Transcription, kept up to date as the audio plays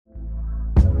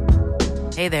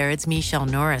Hey there, it's Michelle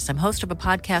Norris. I'm host of a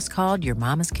podcast called Your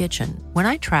Mama's Kitchen. When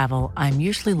I travel, I'm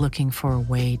usually looking for a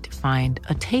way to find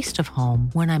a taste of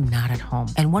home when I'm not at home.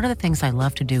 And one of the things I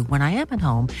love to do when I am at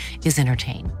home is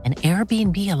entertain. And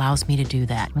Airbnb allows me to do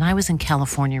that. When I was in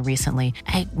California recently,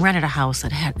 I rented a house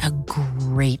that had a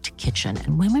great kitchen.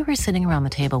 And when we were sitting around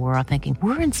the table, we were all thinking,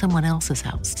 we're in someone else's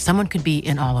house. Someone could be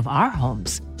in all of our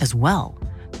homes as well.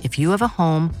 If you have a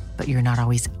home, but you're not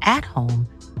always at home,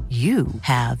 you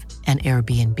have an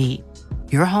Airbnb.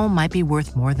 Your home might be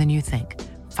worth more than you think.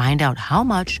 Find out how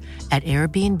much at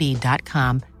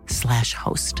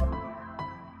airbnb.com/host.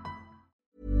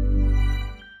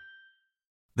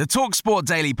 The TalkSport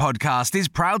Daily podcast is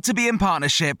proud to be in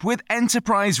partnership with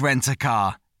Enterprise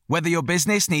Rent-A-Car. Whether your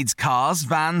business needs cars,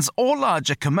 vans, or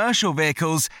larger commercial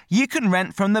vehicles, you can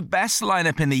rent from the best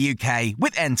lineup in the UK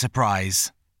with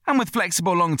Enterprise. And with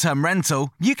flexible long-term rental,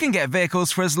 you can get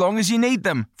vehicles for as long as you need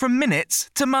them, from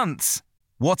minutes to months.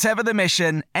 Whatever the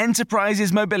mission,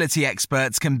 Enterprise's mobility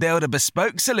experts can build a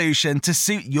bespoke solution to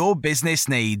suit your business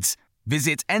needs.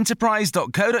 Visit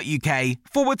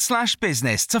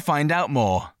enterprise.co.uk/business to find out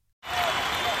more.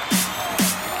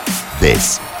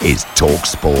 This is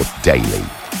TalkSport Daily.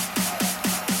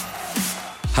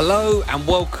 Hello and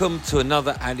welcome to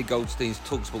another Andy Goldstein's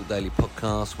TalkSport Daily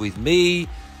podcast with me,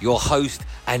 your host,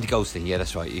 Andy Goldstein. Yeah,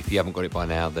 that's right. If you haven't got it by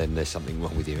now, then there's something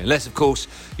wrong with you. Unless, of course,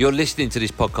 you're listening to this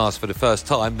podcast for the first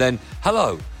time, then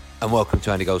hello and welcome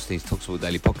to Andy Goldstein's TalkSport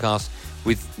Daily podcast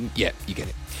with, yeah, you get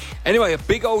it. Anyway, a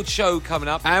big old show coming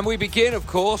up. And we begin, of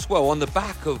course, well, on the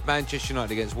back of Manchester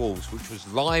United against Wolves, which was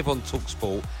live on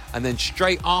TalkSport. And then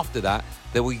straight after that,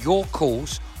 there were your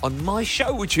calls on my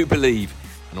show, would you believe?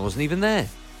 And I wasn't even there.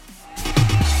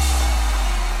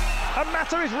 And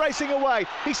Mata is racing away.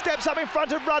 He steps up in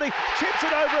front of Ruddy, chips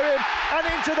it over him and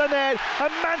into the net.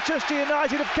 And Manchester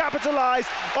United have capitalised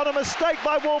on a mistake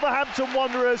by Wolverhampton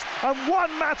Wanderers. And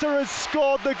Juan Mata has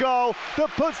scored the goal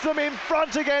that puts them in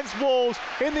front against Wolves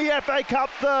in the FA Cup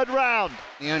third round.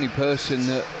 The only person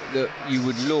that you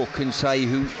would look and say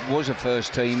who was a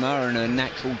first teamer and a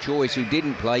natural choice who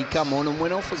didn't play, come on and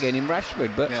went off again in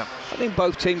Rashford. But yeah. I think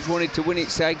both teams wanted to win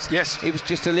it, Sags. Yes. It was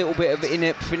just a little bit of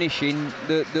inept finishing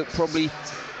that probably,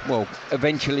 well,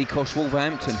 eventually cost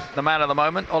Wolverhampton. The man at the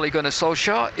moment, Ole Gunnar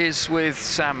Solskjaer, is with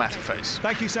Sam Matterface.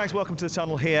 Thank you, Sags. Welcome to the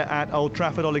tunnel here at Old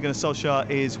Trafford. Ole Gunnar Solskjaer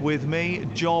is with me.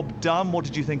 Job done. What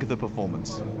did you think of the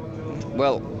performance?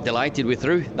 Well, delighted we're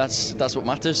through. That's what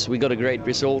matters. We got a great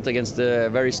result against a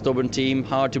very stubborn team,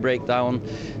 hard to break down.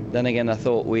 Then again, I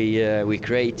thought we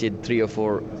created 3 or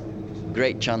 4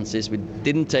 great chances. We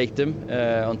didn't take them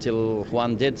until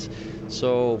Juan did.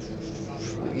 So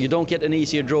you don't get an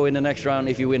easier draw in the next round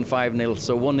if you win 5-0.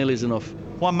 So 1-0 is enough.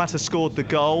 Juan Mata scored the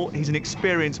goal. He's an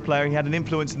experienced player. He had an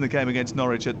influence in the game against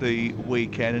Norwich at the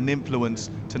weekend, an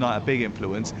influence tonight, a big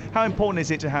influence. How important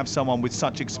is it to have someone with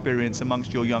such experience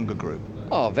amongst your younger group?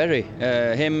 Oh, very.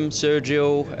 Him,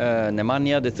 Sergio,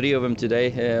 Nemanja, the 3 of them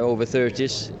today, over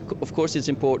 30s. Of course it's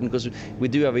important because we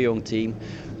do have a young team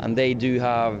and they do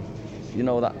have, you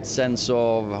know, that sense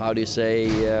of, how do you say,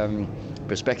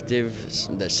 perspective.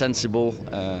 They're sensible,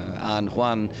 and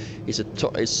Juan is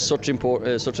such an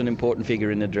important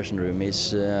figure in the dressing room.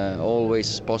 He's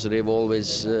always positive,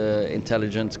 always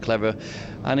intelligent, clever,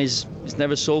 and he's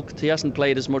never sulked. He hasn't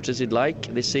played as much as he'd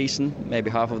like this season, maybe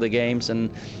half of the games,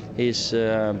 and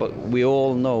but we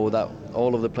all know that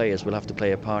all of the players will have to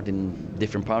play a part in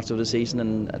different parts of the season,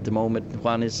 and at the moment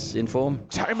Juan is in form.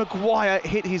 Harry Maguire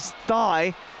hit his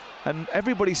thigh and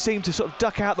everybody seemed to sort of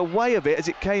duck out the way of it as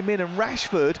it came in, and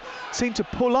Rashford seemed to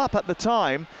pull up at the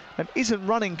time and isn't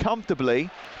running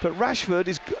comfortably, but Rashford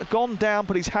has gone down,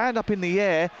 put his hand up in the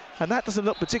air, and that doesn't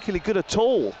look particularly good at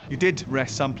all. You did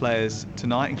rest some players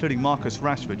tonight, including Marcus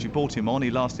Rashford. You brought him on, he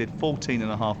lasted 14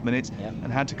 and a half minutes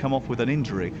and had to come off with an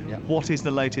injury. What is the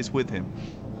latest with him?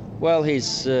 Well,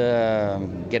 he's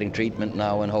getting treatment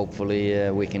now, and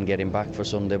hopefully we can get him back for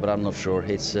Sunday, but I'm not sure.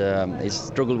 He's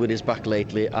struggled with his back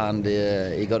lately, and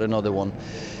he got another one.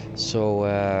 So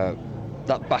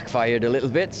that backfired a little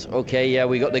bit. Okay, yeah,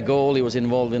 we got the goal. He was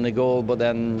involved in the goal, but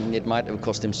then it might have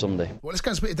cost him Sunday. Well, let's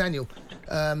go and speak to Daniel.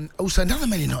 Also, another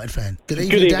Man United fan. Good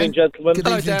evening, Dan. gentlemen. Good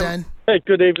evening, Dan. Hey,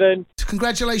 good evening.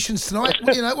 Congratulations tonight.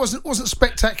 You know, it wasn't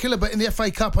spectacular, but in the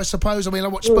FA Cup, I suppose. I mean, I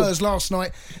watched Spurs last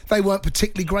night. They weren't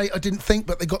particularly great, I didn't think,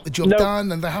 but they got the job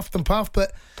done, and they huffed and puffed.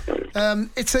 But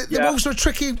the Wolves are a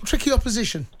tricky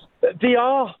opposition. They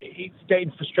are. It's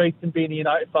getting frustrating being a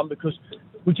United fan because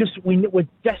we're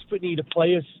desperate need of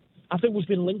players. I think we've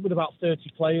been linked with about 30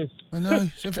 players. I know.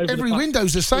 Every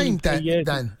window's the same,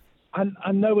 Dan.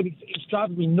 I know, and it's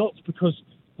driving me nuts because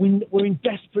we're in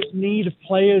desperate need of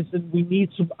players, and we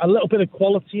need a little bit of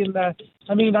quality in there.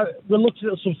 I mean, we're looking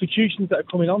at the substitutions that are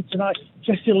coming on tonight.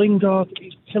 Jesse Lingard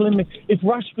is killing me. If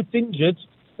Rashford's injured,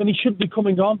 then he shouldn't be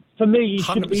coming on. For me, he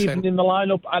shouldn't be even in the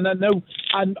lineup. And I know,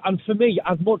 and for me,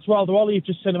 as much rather Ollie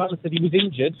just turned around and said he was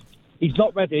injured, he's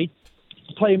not ready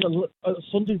to play him at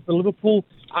Sunday for Liverpool.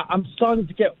 I'm starting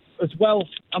to get as well.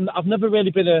 I've never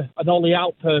really been an Ollie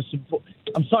out person, but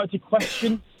I'm starting to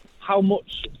question how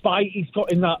much bite he's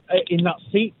got in that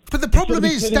seat. But the problem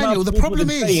is, Daniel,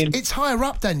 it's higher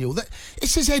up, Daniel.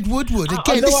 This is Ed Woodward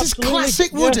again. This is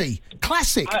classic Woody.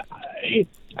 Classic.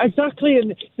 Exactly,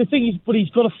 and the thing is, but he's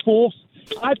got to force.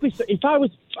 Obviously,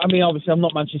 I'm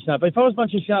not Manchester United, but if I was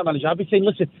Manchester United manager, I'd be saying,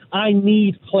 listen, I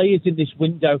need players in this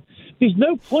window. There's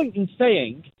no point in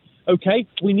saying, okay,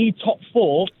 we need top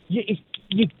four.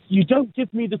 You don't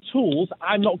give me the tools,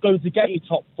 I'm not going to get you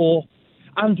top four.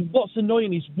 And what's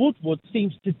annoying is Woodward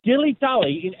seems to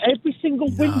dilly-dally in every single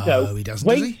window,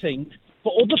 waiting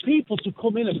for other people to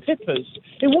come in and pip us.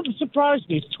 It wouldn't surprise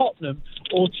me if Tottenham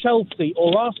or Chelsea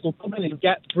or Arsenal come in and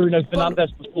get Bruno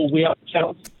Fernandes before we have a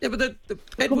chance. Yeah, but the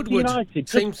Ed Woodward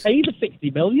seems pay the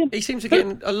 60 million. He seems to get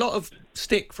a lot of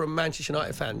stick from Manchester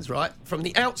United fans, right? From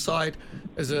the outside,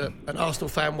 as an Arsenal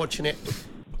fan watching it,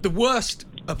 the worst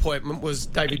appointment was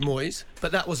David Moyes,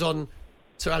 but that was on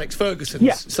Sir Alex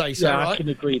Ferguson's say-so, right? I can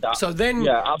agree that. So then,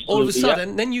 all of a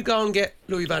sudden, then you go and get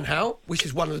Louis van Gaal, which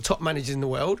is one of the top managers in the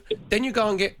world. Then you go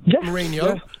and get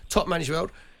Mourinho, top manager in the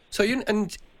world. So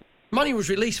and money was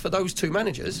released for those two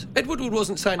managers. Ed Woodward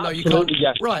wasn't saying, no, you can't.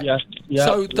 Right.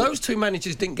 So those two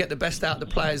managers didn't get the best out of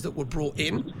the players that were brought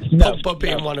in, Pogba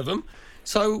being one of them.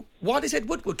 So why does Ed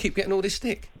Woodward keep getting all this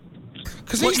stick?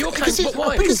 Because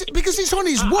it's on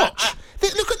his watch.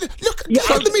 Look at the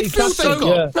midfield they've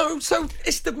got. No, so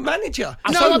it's the manager.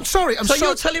 I'm sorry.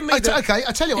 You're telling me that... Okay,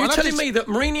 I tell you what. You're telling me that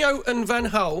Mourinho and Van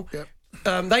Gaal,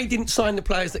 they didn't sign the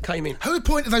players that came in. Who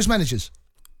appointed those managers?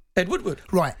 Ed Woodward.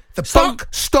 Right. The buck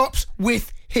stops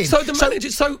with him. So the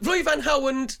managers... So Louis van Gaal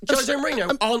and Jose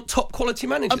Mourinho aren't top quality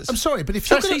managers. I'm sorry, but if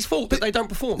that's his fault that they don't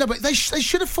perform. No, but they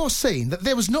should have foreseen that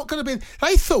there was not going to be...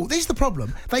 They thought, this is the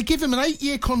problem, they give him an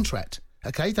 8-year contract.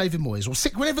 Okay, David Moyes, or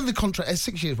whatever the contract is,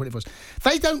 6 years, whatever it was.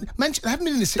 They haven't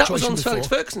been in this situation before. That was on Sir Alex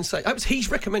Ferguson's sake. That was his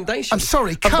recommendation. I'm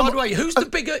sorry, by the way, who's the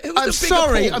bigger? I'm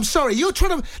sorry. You're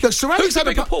trying to look. Sir Alex who's the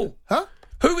bigger Paul? Huh?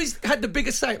 Who had the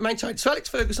bigger say at Manchester? Sir Alex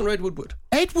Ferguson or Ed Woodward?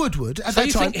 Ed Woodward at so that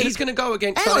you time. Think he's going to go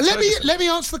against? Let me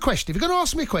answer the question. If you're going to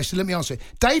ask me a question, let me answer it.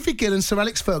 David Gill and Sir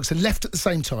Alex Ferguson left at the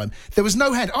same time. There was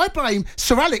no hand. I blame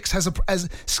Sir Alex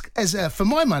as for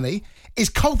my money is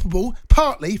culpable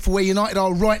partly for where United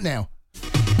are right now.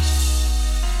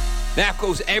 Now, of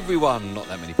course, everyone, not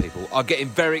that many people, are getting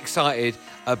very excited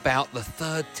about the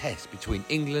third test between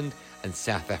England and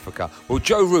South Africa. Well,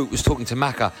 Joe Root was talking to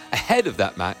Macca ahead of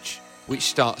that match, which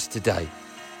starts today.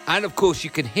 And, of course, you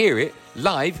can hear it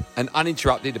live and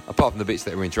uninterrupted, apart from the bits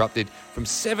that were interrupted, from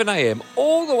 7 a.m.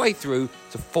 all the way through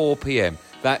to 4 p.m.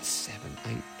 That's 7, 8,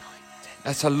 9, 10.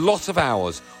 That's a lot of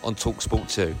hours on TalkSport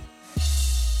 2.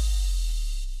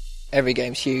 Every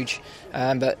game's huge,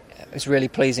 but it's really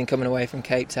pleasing coming away from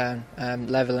Cape Town,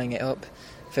 levelling it up.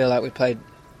 I feel like we played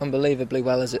unbelievably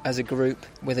well as a group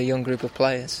with a young group of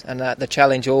players, and the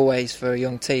challenge always for a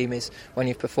young team is when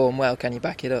you've performed well, can you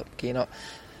back it up? Can you not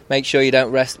make sure you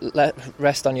don't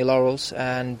rest on your laurels,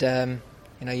 and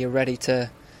you're ready to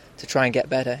try and get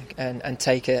better and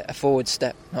take a forward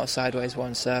step, not a sideways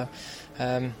one. So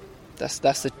that's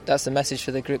the message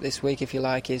for the group this week, if you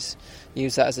like, is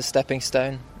use that as a stepping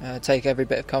stone, take every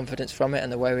bit of confidence from it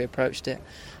and the way we approached it,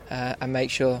 and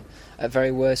make sure at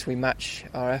very worst we match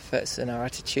our efforts and our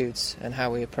attitudes and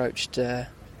how we approached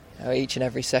each and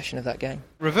every session of that game.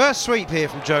 Reverse sweep here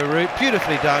from Joe Root,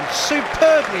 beautifully done,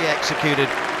 superbly executed.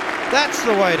 That's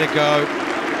the way to go.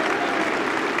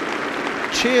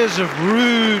 Cheers of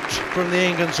Root from the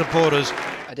England supporters.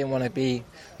 I didn't want to be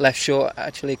left short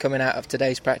actually coming out of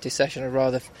today's practice session. I'd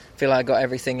rather feel like I got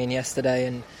everything in yesterday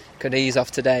and could ease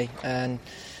off today. And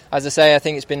as I say, I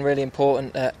think it's been really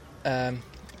important that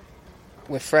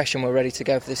we're fresh and we're ready to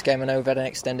go for this game. I know we've had an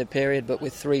extended period, but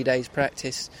with 3 days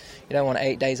practice, you don't want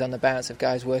 8 days on the bounce of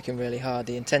guys working really hard.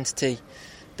 The intensity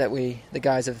that the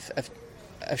guys have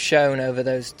shown over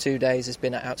those 2 days has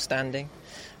been outstanding.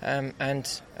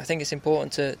 And I think it's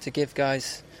important to give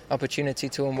guys opportunity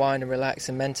to unwind and relax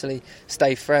and mentally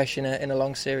stay fresh in a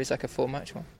long series like a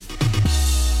 4-match one.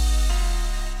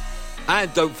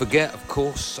 And don't forget, of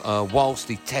course, whilst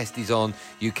the test is on,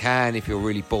 you can, if you're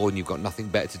really bored and you've got nothing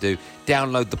better to do,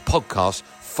 download the podcast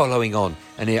following on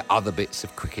and hear other bits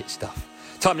of cricket stuff.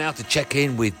 Time now to check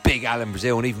in with Big Alan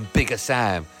Brazil and even Bigger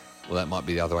Sam Well, that might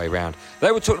be the other way round.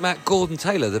 They were talking about Gordon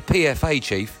Taylor, the PFA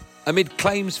chief, amid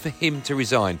claims for him to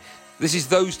resign. This is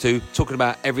those two talking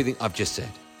about everything I've just said.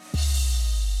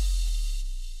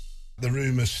 The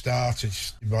rumours started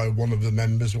by one of the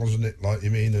members, wasn't it? Like you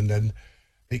mean, and then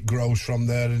it grows from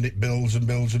there, and it builds and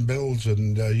builds and builds,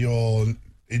 and you're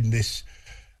in this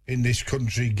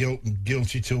country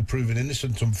guilty till proven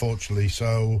innocent, unfortunately.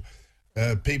 So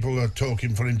people are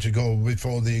talking for him to go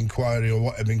before the inquiry or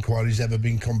whatever inquiry's ever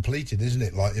been completed, isn't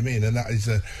it? Like you mean, and that is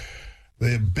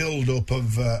the build-up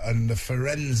of and the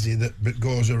forensic that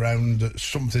goes around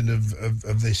something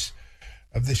of this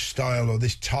style or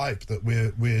this type that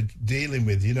we're dealing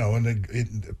with, you know,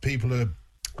 and people are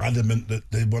adamant that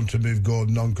they want to move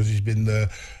Gordon on because he's been there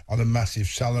on a massive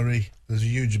salary. There's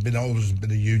always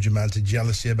been a huge amount of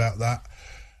jealousy about that.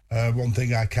 One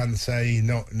thing I can say,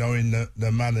 knowing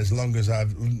the man as long as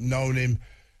I've known him,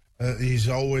 he's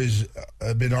always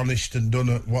been honest and done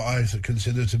what I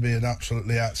consider to be an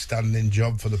absolutely outstanding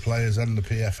job for the players and the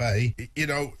PFA. You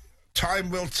know, time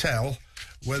will tell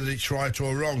whether it's right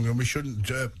or wrong, and we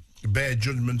shouldn't bear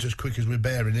judgment as quick as we're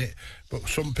bearing it. But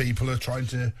some people are trying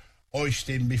to hoist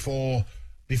him before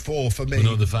for me,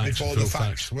 the facts, before the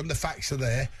facts. When the facts are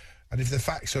there, and if the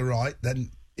facts are right, then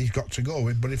he's got to go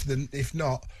with. But if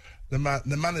not, the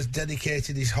man has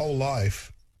dedicated his whole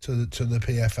life to the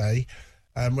PFA,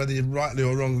 and whether you're rightly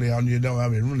or wrongly on, you know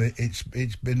how he run it.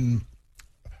 It's been,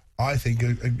 I think,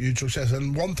 a huge success.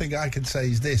 And one thing I can say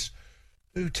is this: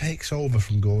 who takes over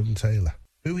from Gordon Taylor?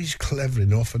 Who is clever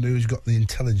enough and who's got the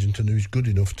intelligence and who's good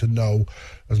enough to know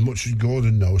as much as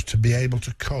Gordon knows to be able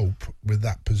to cope with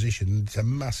that position? It's a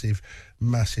massive,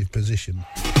 massive position.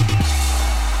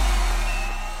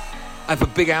 And for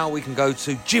Big Al, we can go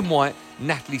to Jim White,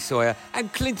 Natalie Sawyer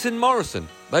and Clinton Morrison.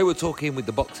 They were talking with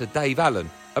the boxer Dave Allen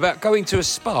about going to a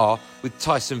spar with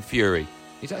Tyson Fury.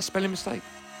 Is that a spelling mistake?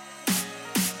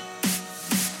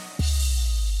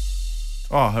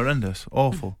 Oh, horrendous.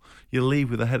 Awful. You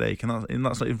leave with a headache, and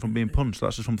that's not even from being punched,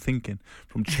 that's just from thinking,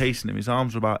 from chasing him. His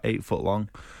arms are about 8 foot long.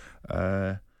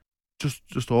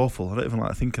 Just awful. I don't even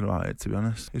like thinking about it, to be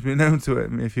honest. He's been known to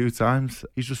hit me a few times.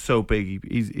 He's just so big.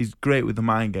 He's great with the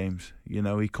mind games. You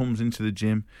know, he comes into the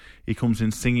gym, he comes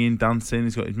in singing, dancing,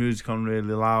 he's got his music on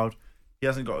really loud. He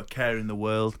hasn't got a care in the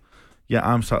world. Yet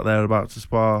I'm sat there about to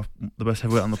spar the best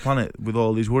heavyweight on the planet with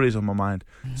all these worries on my mind.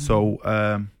 So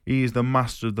he is the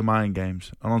master of the mind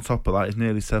games. And on top of that, he's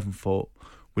nearly 7 foot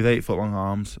with 8 foot long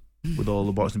arms with all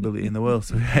the boxing ability in the world.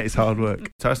 So yeah, it's hard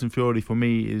work. Tyson Fury, for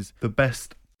me, is the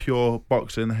best pure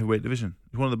boxer in the heavyweight division.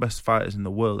 He's one of the best fighters in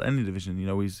the world, any division. You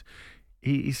know, he's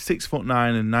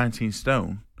 6'9" and 19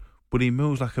 stone, but he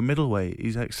moves like a middleweight.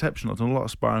 He's exceptional. I've done a lot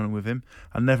of sparring with him.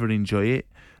 I never enjoy it.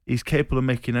 He's capable of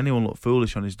making anyone look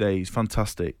foolish on his day. He's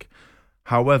fantastic.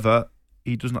 However,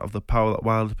 he doesn't have the power that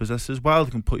Wilder possesses.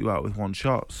 Wilder can put you out with one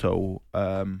shot. So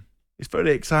it's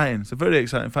very exciting. It's a very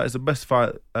exciting fight. It's the best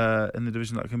fight in the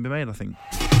division that can be made, I think.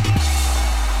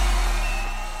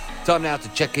 Time now to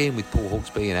check in with Paul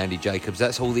Hawksby and Andy Jacobs.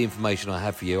 That's all the information I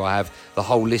have for you. I have the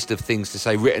whole list of things to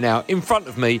say written out in front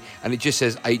of me, and it just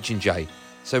says H&J.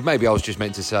 So maybe I was just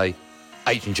meant to say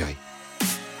H&J.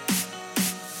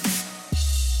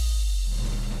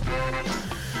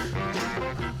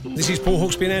 This is Paul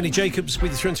Hawksby and Andy Jacobs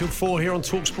with you through until 4 here on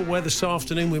TalkSport, where this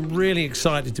afternoon we're really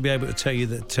excited to be able to tell you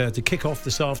that to kick off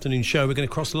this afternoon show, we're going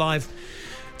to cross live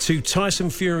to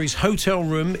Tyson Fury's hotel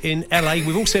room in LA.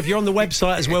 We've also, if you're on the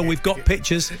website as well, we've got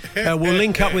pictures. We'll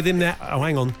link up with him there. Oh,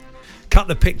 hang on. Cut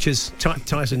the pictures.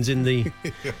 Tyson's in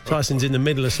the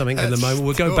middle of something at the moment.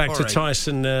 We'll go back to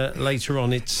Tyson later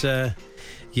on. It's...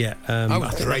 Yeah, I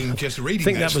was drained just reading. I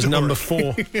think that was story. number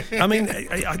 4. I mean,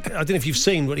 I don't know if you've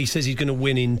seen what he says he's going to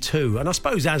win in 2, and I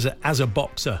suppose as a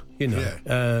boxer,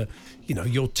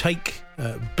 you'll take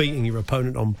beating your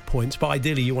opponent on points, but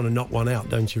ideally you want to knock one out,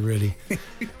 don't you? Really,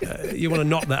 you want to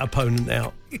knock that opponent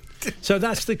out. So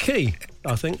that's the key,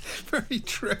 I think. Very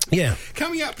true. Yeah.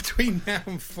 Coming up between now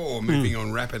and 4, moving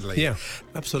on rapidly. Yeah,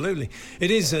 absolutely.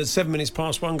 It is 7 minutes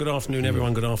past 1. Good afternoon,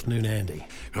 everyone. Good afternoon, Andy.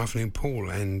 Good afternoon, Paul.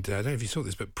 And I don't know if you saw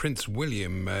this, but Prince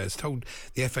William has told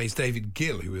the FA's David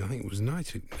Gill, who I think was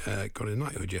knighted, got a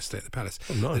knighthood yesterday at the Palace,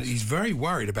 that he's very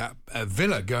worried about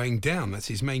Villa going down. That's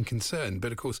his main concern.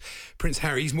 But of course, Prince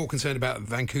Harry, he's more concerned about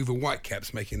Vancouver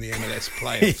Whitecaps making the MLS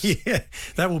playoffs. Yeah,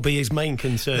 that will be his main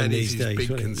concern these days. That is his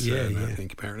big concern, I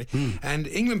think, apparently. And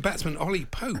England batsman Ollie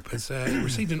Pope has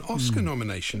received an Oscar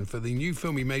nomination for the new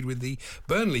film he made with the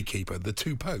Burnley keeper, The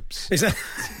Two Popes. Is that?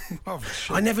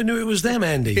 I never knew it was them,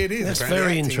 Andy. It is. That's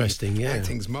very interesting, yeah.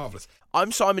 Acting's marvellous.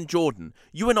 I'm Simon Jordan.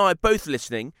 You and I are both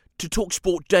listening to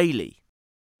TalkSport Daily.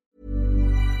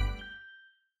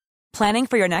 Planning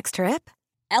for your next trip?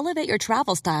 Elevate your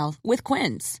travel style with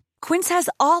Quince. Quince has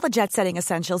all the jet-setting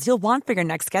essentials you'll want for your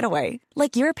next getaway,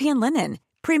 like European linen,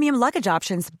 premium luggage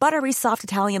options, buttery soft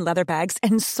Italian leather bags,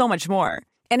 and so much more.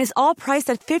 And is all priced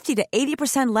at 50 to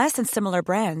 80% less than similar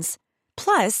brands.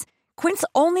 Plus, Quince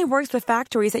only works with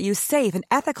factories that use safe and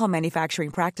ethical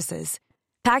manufacturing practices.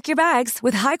 Pack your bags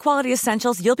with high-quality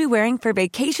essentials you'll be wearing for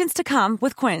vacations to come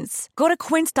with Quince. Go to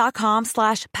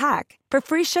quince.com/pack for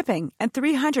free shipping and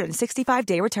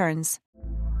 365-day returns.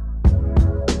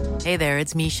 Hey there,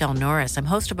 it's Michelle Norris. I'm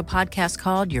host of a podcast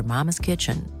called Your Mama's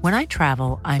Kitchen. When I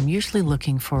travel, I'm usually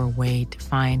looking for a way to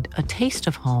find a taste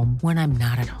of home when I'm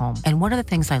not at home. And one of the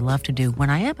things I love to do when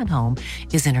I am at home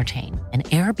is entertain. And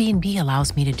Airbnb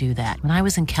allows me to do that. When I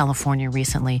was in California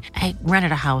recently, I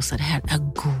rented a house that had a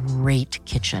great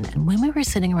kitchen. And when we were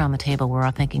sitting around the table, we were all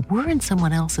thinking, we're in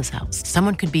someone else's house.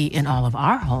 Someone could be in all of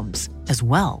our homes as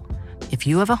well. If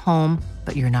you have a home,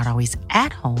 but you're not always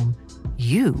at home,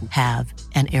 you have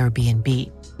an Airbnb.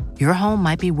 Your home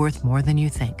might be worth more than you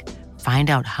think.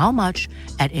 Find out how much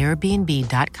at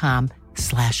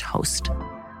airbnb.com/host.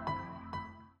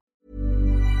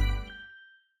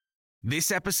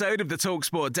 This episode of the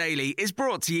TalkSport Daily is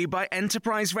brought to you by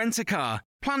Enterprise Rent-A-Car.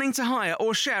 Planning to hire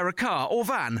or share a car or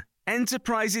van?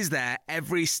 Enterprise is there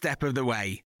every step of the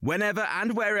way. Whenever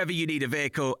and wherever you need a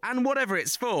vehicle and whatever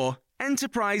it's for,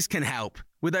 Enterprise can help.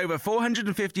 With over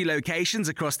 450 locations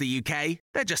across the UK,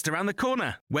 they're just around the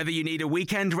corner. Whether you need a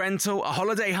weekend rental, a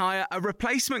holiday hire, a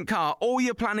replacement car, or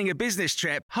you're planning a business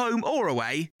trip, home or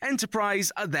away,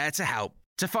 Enterprise are there to help.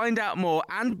 To find out more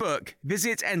and book,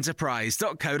 visit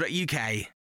enterprise.co.uk.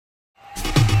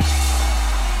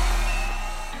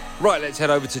 Right, let's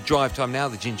head over to Drive Time now.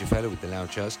 The ginger fella with the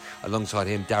loud shows. Alongside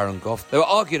him, Darren Goff. They were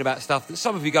arguing about stuff that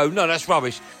some of you go, no, that's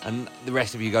rubbish. And the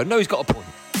rest of you go, no, he's got a point.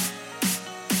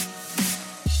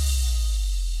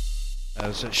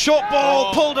 As a short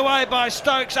ball pulled away by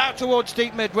Stokes out towards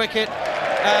deep mid-wicket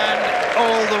and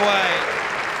all the way.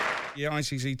 Yeah,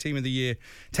 ICC Team of the Year,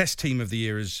 Test Team of the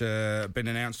Year has been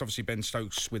announced. Obviously, Ben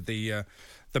Stokes with the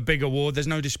big award. There's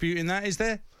no dispute in that, is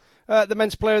there? The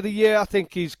Men's Player of the Year, I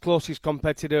think his closest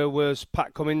competitor was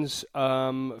Pat Cummins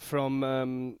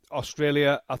from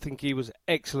Australia. I think he was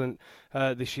excellent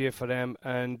this year for them,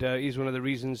 and he's one of the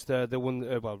reasons they won,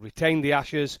 retained the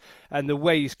Ashes, and the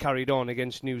way he's carried on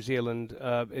against New Zealand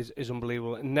is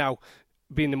unbelievable. And now,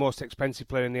 being the most expensive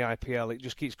player in the IPL, it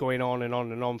just keeps going on and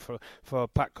on and on for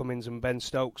Pat Cummins and Ben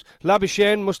Stokes.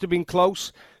 Labuschagne must have been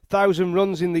close. 1,000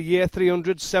 runs in the year,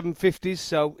 300, 750s,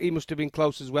 so he must have been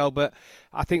close as well. But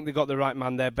I think they got the right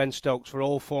man there, Ben Stokes, for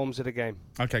all forms of the game.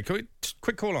 Okay, quick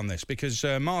call on this, because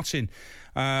Martin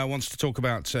wants to talk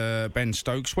about Ben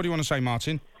Stokes. What do you want to say,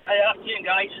 Martin? Hey, afternoon,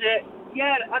 guys.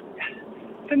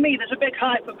 For me, there's a big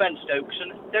hype for Ben Stokes,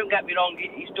 and don't get me wrong,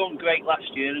 he's done great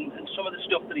last year, and some of the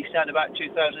stuff that he said about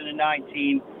 2019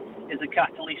 is a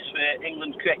catalyst for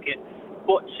England cricket.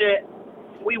 But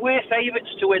we were favourites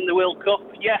to win the World Cup.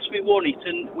 Yes, we won it,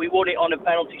 and we won it on a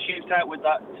penalty shootout with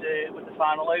that with the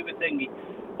final over thingy.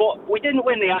 But we didn't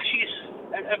win the Ashes.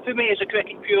 And for me, as a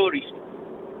cricket purist,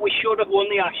 we should have won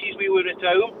the Ashes. We were at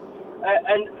home,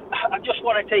 and I just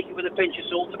want to take it with a pinch of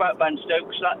salt about Ben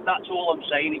Stokes. That's all I'm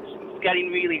saying. It's getting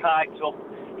really hyped up.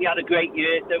 He had a great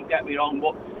year. Don't get me wrong,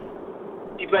 but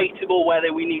debatable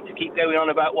whether we need to keep going on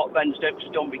about what Ben Stokes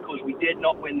has done, because we did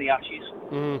not win the Ashes.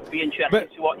 Be interested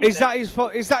to what you that his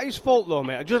fault? Is that his fault, though,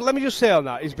 mate? Let me just say on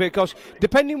that is because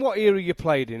depending what era you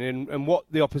played in and what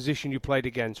the opposition you played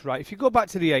against, right? If you go back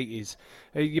to the 80s,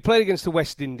 you played against the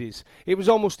West Indies. It was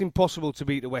almost impossible to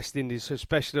beat the West Indies,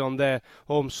 especially on their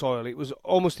home soil. It was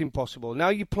almost impossible. Now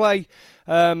you play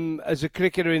as a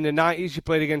cricketer in the 90s. You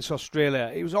played against Australia.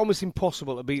 It was almost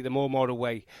impossible to beat them home or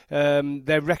away.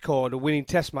 Their record of winning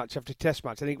Test match after Test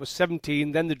match, I think it was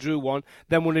 17. Then they drew one.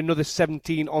 Then won another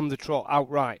 17 on the trot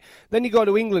outright. Then you go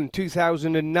to England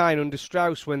 2009 under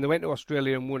Strauss when they went to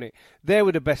Australia and won it. They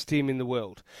were the best team in the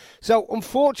world. So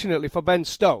unfortunately for Ben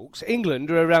Stokes,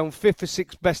 England are around 5th or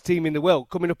 6th best team in the world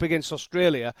coming up against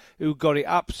Australia, who got it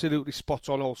absolutely spot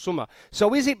on all summer.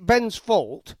 So is it Ben's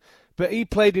fault, but he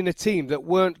played in a team that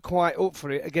weren't quite up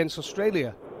for it against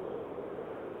Australia?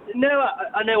 No,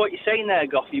 I know what you're saying there,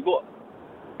 Goffey, but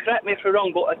correct me if I'm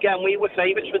wrong, but again, we were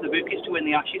favourites with the bookies to win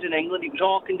the Ashes in England. It was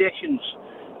our conditions,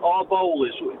 our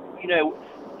bowlers. You know,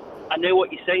 I know what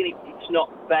you're saying, it's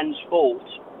not Ben's fault,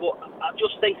 but I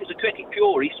just think as a cricket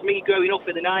purist, me growing up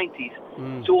in the 90s,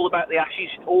 it's all about the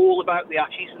Ashes,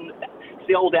 and it's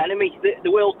the old enemy. The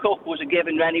World Cup was a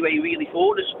given anyway, really,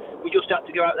 for us. We just had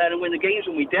to go out there and win the games,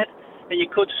 and we did. And you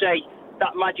could say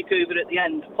that magic over at the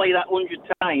end, play that 100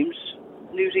 times,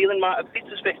 New Zealand might have beat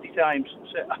us 50 times.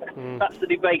 So that's the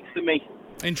debate for me.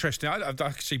 Interesting.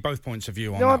 I see both points of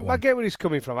view on that one. I get where he's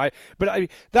coming from. But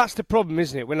that's the problem,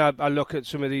 isn't it? When I look at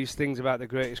some of these things about the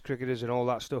greatest cricketers and all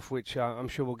that stuff, which I'm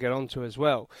sure we'll get onto as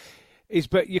well,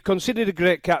 but you're considered a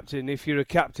great captain if you're a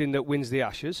captain that wins the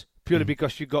Ashes, purely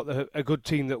because you've got a good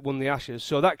team that won the Ashes.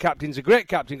 So that captain's a great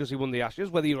captain because he won the Ashes,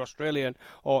 whether you're Australian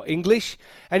or English.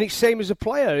 And it's same as a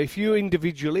player. If you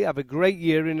individually have a great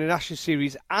year in an Ashes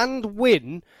series and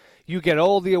win, you get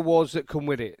all the awards that come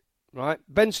with it. Right,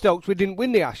 Ben Stokes, we didn't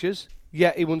win the Ashes,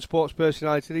 yet he won Sports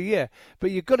Personality of the Year.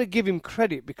 But you've got to give him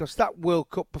credit because that World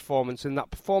Cup performance and that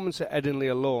performance at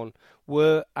Headingley alone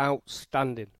were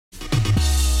outstanding.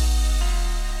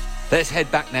 Let's head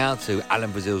back now to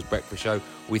Alan Brazil's breakfast show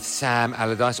with Sam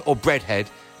Allardyce, or Breadhead,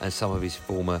 as some of his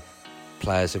former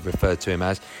players have referred to him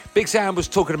as. Big Sam was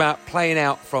talking about playing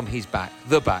out from his back,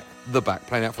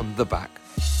 playing out from the back.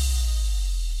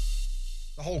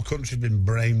 The whole country's been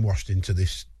brainwashed into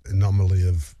this anomaly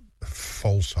of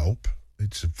false hope.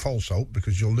 It's a false hope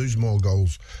because you'll lose more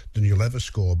goals than you'll ever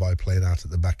score by playing out at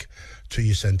the back to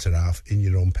your centre half in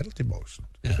your own penalty box.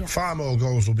 Yeah. Far more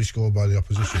goals will be scored by the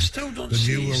opposition than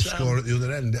you will score at the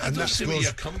other end. I don't see what you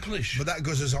accomplish. But that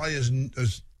goes as high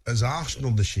as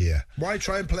Arsenal this year. Why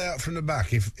try and play out from the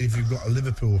back if you've got a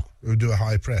Liverpool who do a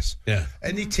high press? Yeah.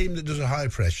 Any team that does a high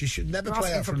press, you should never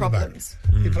play out from the back.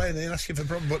 You're playing there, you're asking for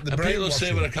problems. But the people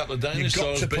say with a couple of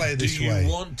dinosaurs, but do you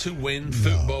want to win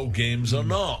football games or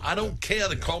not? I don't care.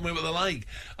 They call me what they like.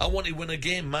 I want to win a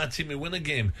game. My team will win a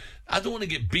game. I don't want to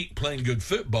get beat playing good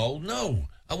football. No.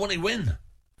 I want to win.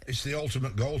 It's the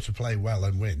ultimate goal to play well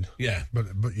and win. Yeah. But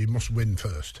you must win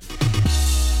first.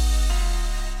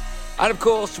 And of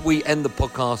course, we end the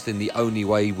podcast in the only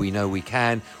way we know we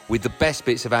can, with the best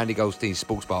bits of Andy Goldstein's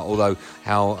Sports Bar. Although,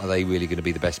 how are they really going to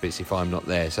be the best bits if I'm not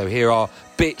there? So here are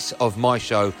bits of my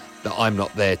show that I'm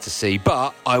not there to see,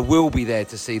 but I will be there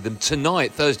to see them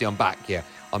tonight. Thursday, I'm back, yeah.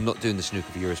 I'm not doing the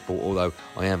snooker for Eurosport, although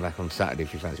I am back on Saturday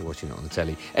if you fancy watching it on the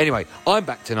telly. Anyway, I'm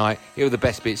back tonight. Here are the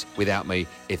best bits without me,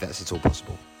 if that's at all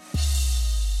possible.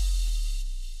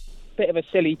 Bit of a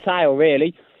silly tale,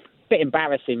 really. Bit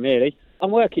embarrassing, really. I'm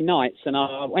working nights and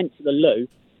I went to the loo.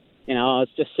 You know, I was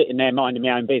just sitting there minding my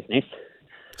own business.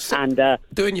 And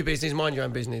doing your business, mind your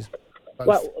own business.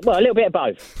 Well, a little bit of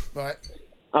both. Right.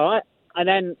 All right. And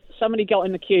then somebody got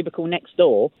in the cubicle next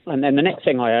door, and then the next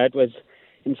thing I heard was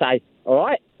him say, "All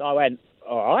right." So I went,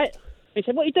 "All right." He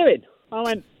said, "What are you doing?" I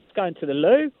went, "Going to the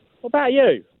loo." "What about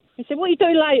you?" He said, "What are you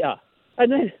doing later?"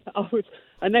 And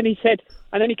then he said,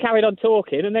 and then he carried on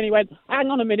talking, and then he went, "Hang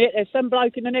on a minute, there's some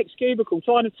bloke in the next cubicle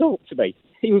trying to talk to me."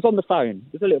 He was on the phone.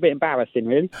 It was a little bit embarrassing,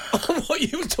 really. What,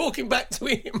 you were talking back to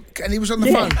him? And he was on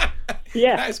the phone?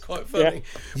 Yeah. That's quite funny.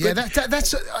 Yeah, that's...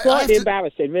 Slightly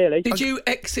embarrassing, really. Did you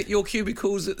exit your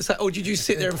cubicles at the or did you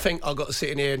sit there and think, I've got to sit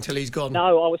in here until he's gone?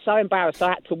 No, I was so embarrassed I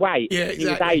had to wait. Yeah, exactly.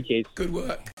 It was ages. Good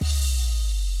work.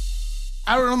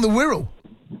 Aaron on the Wirral.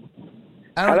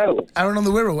 Hello. Aaron on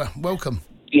the Wirral, welcome.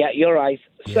 Yeah, you're right.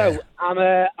 So, I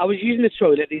was using the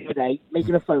toilet the other day,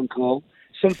 making a phone call.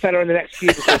 Some fella in the next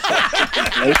cubicle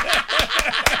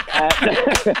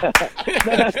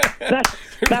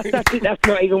that's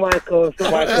not even what I call.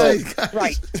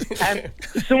 Right.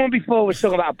 Someone before was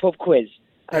talking about a pub quiz,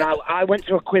 and I went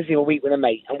to a quiz the other week with a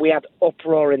mate, and we had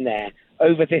uproar in there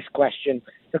over this question.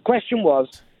 The question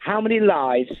was, how many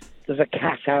lives does a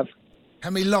cat have? How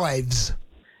many lives?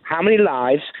 How many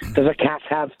lives does a cat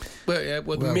have?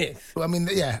 Well, myth. Well, I mean,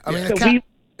 yeah. I mean, so a cat...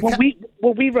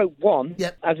 we wrote one,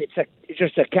 as it's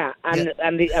just a cat,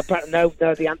 and the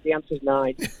answer's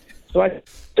 9.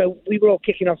 So we were all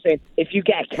kicking off saying, if you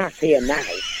get a cat here now,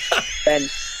 then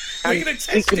we're going to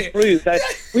test it. Prove that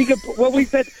we could. Well, we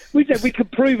said we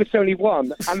could prove it's only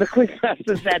one, and the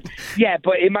quizmaster said, yeah,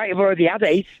 but it might have already had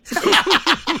 8.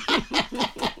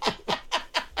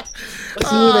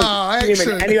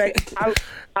 Excellent. Anyway,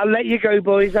 I'll let you go,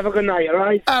 boys. Have a good night, all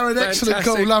right? Aaron, excellent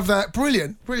goal. Love that.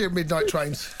 Brilliant midnight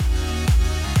trains.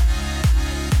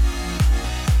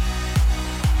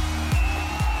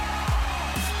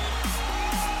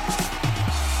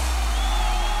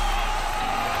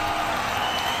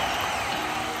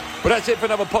 Well, that's it for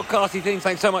another podcasty thing.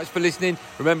 Thanks so much for listening.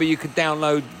 Remember, you can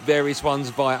download various ones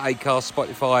via Acast,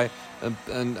 Spotify,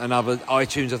 and other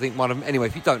iTunes, I think one of them. Anyway,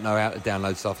 if you don't know how to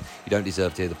download stuff, you don't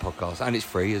deserve to hear the podcast. And it's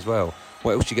free as well.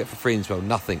 What else do you get for free as well?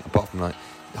 Nothing, apart from like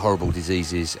horrible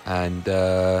diseases and...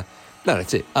 no,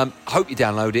 that's it. I hope you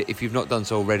download it. If you've not done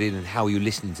so already, then how are you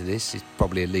listening to this? It's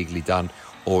probably illegally done,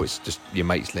 or it's just your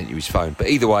mate's lent you his phone. But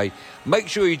either way, make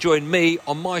sure you join me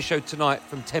on my show tonight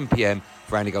from 10 p.m.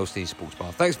 for Andy Goldstein's Sports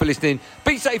Bar. Thanks for listening.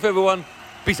 Be safe, everyone.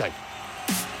 Be safe.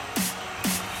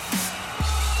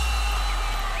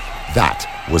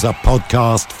 That was a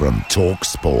podcast from Talk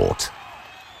Sport.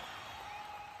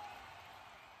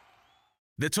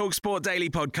 The TalkSport Daily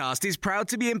Podcast is proud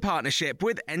to be in partnership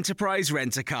with Enterprise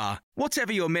Rent-A-Car.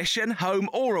 Whatever your mission, home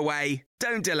or away,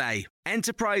 don't delay.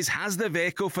 Enterprise has the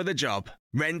vehicle for the job.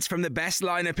 Rent from the best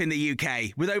lineup in the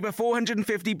UK. With over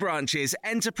 450 branches,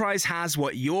 Enterprise has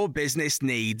what your business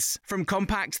needs. From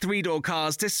compact three-door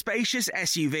cars to spacious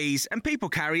SUVs and people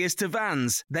carriers to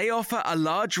vans, they offer a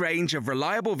large range of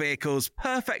reliable vehicles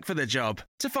perfect for the job.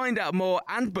 To find out more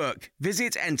and book,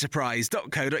 visit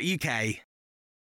enterprise.co.uk.